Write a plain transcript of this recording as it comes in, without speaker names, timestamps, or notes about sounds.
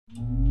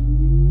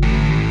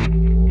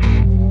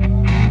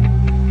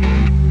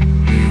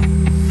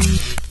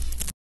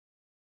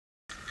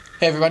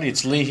Hey everybody,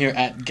 it's Lee here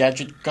at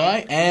Gadget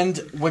Guy, and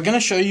we're going to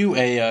show you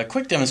a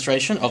quick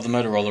demonstration of the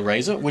Motorola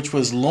RAZR, which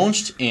was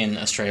launched in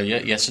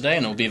Australia yesterday,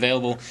 and it will be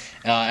available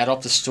at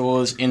Optus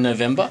stores in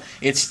November.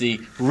 It's the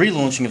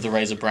relaunching of the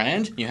RAZR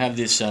brand. You have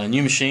this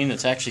new machine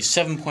that's actually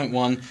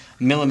 7.1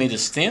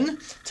 millimeters thin,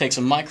 takes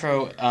a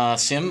micro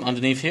SIM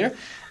underneath here,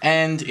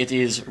 and it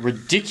is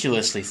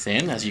ridiculously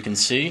thin, as you can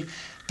see.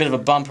 Bit of a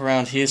bump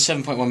around here.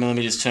 7.1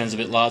 millimeters turns a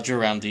bit larger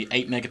around the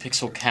 8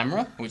 megapixel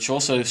camera, which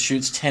also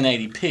shoots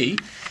 1080p.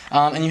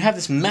 And you have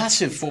this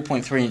massive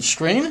 4.3 inch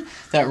screen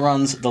that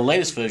runs the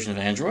latest version of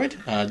Android.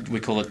 We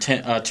call it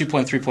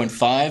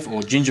 2.3.5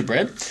 or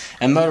Gingerbread.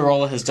 And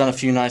Motorola has done a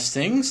few nice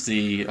things.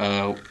 The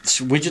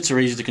widgets are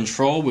easy to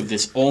control with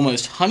this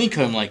almost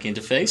honeycomb-like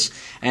interface,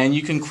 and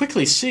you can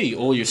quickly see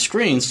all your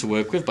screens to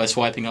work with by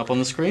swiping up on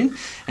the screen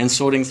and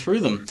sorting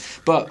through them.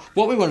 But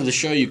what we wanted to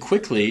show you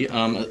quickly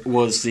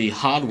was the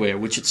hardware,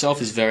 which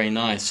itself is very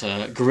nice.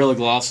 Gorilla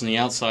Glass on the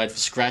outside for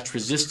scratch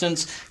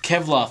resistance,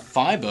 Kevlar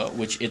fiber,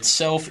 which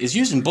itself is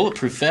used in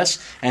bulletproof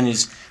vests and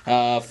is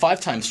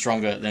 5 times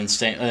stronger than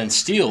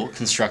steel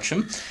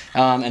construction,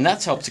 and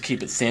that's helped to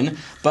keep it thin.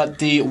 But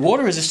the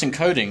water-resistant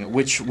coating,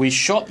 which we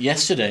shot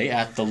yesterday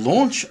at the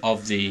launch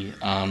of the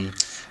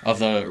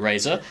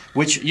RAZR,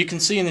 which you can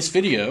see in this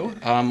video,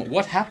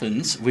 what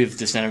happens with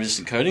this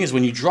nano-resistant coating is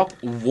when you drop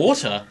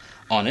water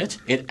on it,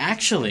 it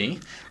actually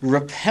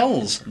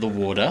repels the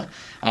water,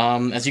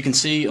 as you can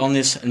see on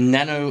this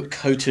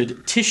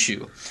nano-coated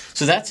tissue.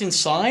 So that's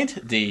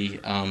inside the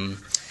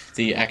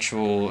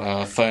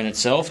actual phone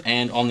itself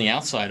and on the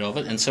outside of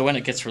it, and so when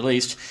it gets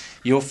released,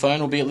 your phone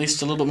will be at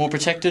least a little bit more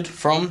protected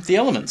from the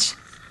elements.